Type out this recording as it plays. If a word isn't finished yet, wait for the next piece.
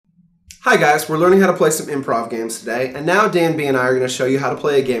Hi guys, we're learning how to play some improv games today, and now Dan B and I are going to show you how to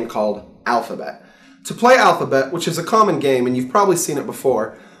play a game called Alphabet. To play Alphabet, which is a common game, and you've probably seen it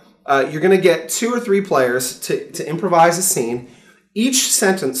before, you're going to get 2 or 3 players to improvise a scene, each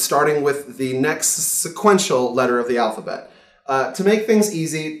sentence starting with the next sequential letter of the alphabet. To make things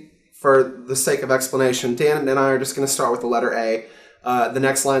easy, for the sake of explanation, Dan and I are just going to start with the letter A. The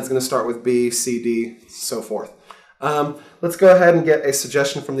next line is going to start with B, C, D, so forth. Let's go ahead and get a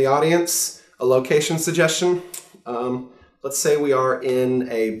suggestion from the audience, a location suggestion. Let's say we are in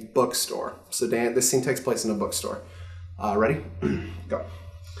a bookstore. So Dan, this scene takes place in a bookstore. Ready? Go.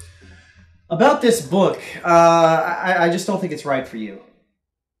 About this book, I just don't think it's right for you.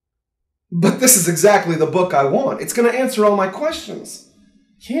 But this is exactly the book I want. It's going to answer all my questions.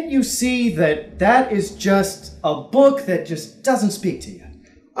 Can't you see that that is just a book that just doesn't speak to you?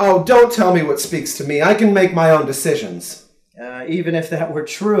 Oh, don't tell me what speaks to me. I can make my own decisions. Even if that were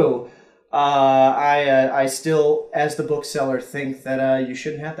true, I still, as the bookseller, think that you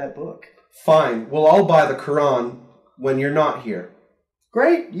shouldn't have that book. Fine. Well, I'll buy the Quran when you're not here.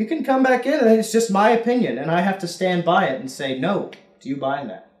 Great. You can come back in, and it's just my opinion, and I have to stand by it and say no to you buying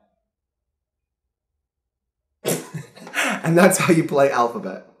that. And that's how you play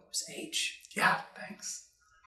Alphabet. It's H. Yeah.